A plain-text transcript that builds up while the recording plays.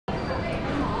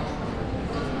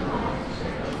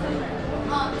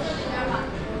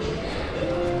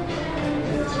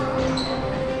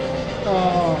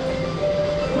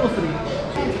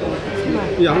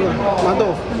羊的麻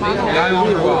豆腐，鸭油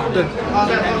是吧？对。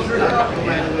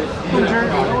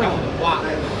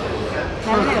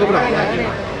喝不了。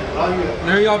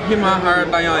那是要拼盘还是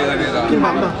单要一个这个？拼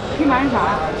盘吧。拼盘是啥？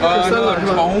这个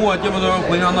炒货基本都是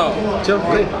茴香豆。行，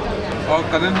可以。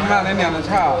搁这买了2的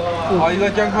茶，一个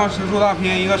健康食蔬大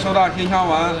拼，一个手打甜香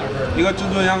丸，一个至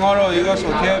尊羊羔肉，一个手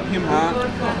贴拼盘，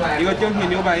一个精品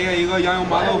牛百叶，一个羊油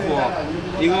麻豆腐，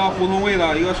一个胡同味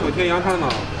的，一个手贴羊肠脑。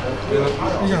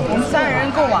我们3人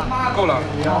够吗？够了。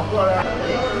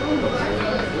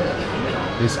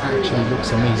This actually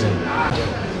looks amazing.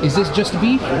 Is this just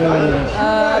beef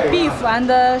or? Beef and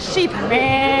sheep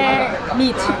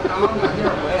meat.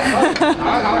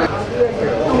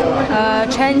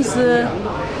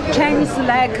 Chinese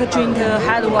like drink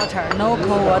hot water, no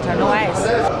cold water, no ice.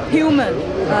 Human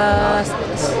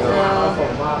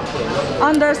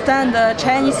understand the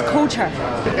Chinese culture.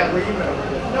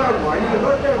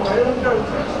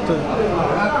 对。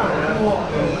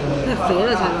太肥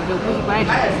了才能就不爱吃。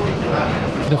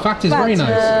 The fat is very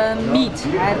nice. Meat,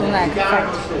 I don't like fat.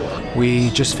 We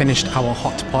just finished our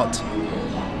hot pot,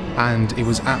 and it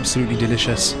was absolutely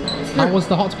delicious. How was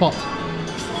the hot pot?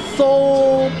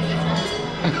 So.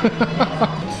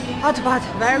 Hot pot,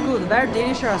 very good, very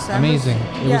delicious. Amazing.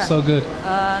 It was so good.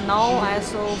 Now I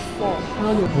so full.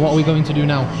 What are we going to do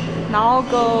now? Now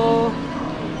go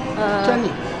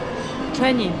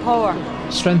training, power.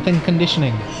 Strength and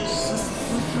conditioning.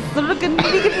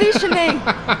 Conditioning.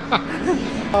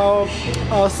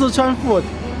 四川 food，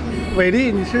 伟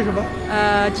丽，你吃什么？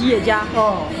吉野家。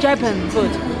Japan food.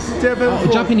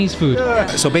 Japanese food.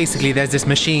 So basically, there's this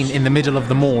machine in the middle of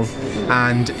the mall,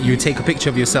 and you take a picture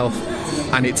of yourself,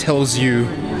 and it tells you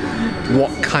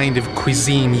what kind of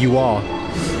cuisine you are.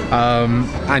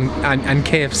 And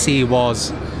KFC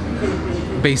was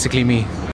basically me.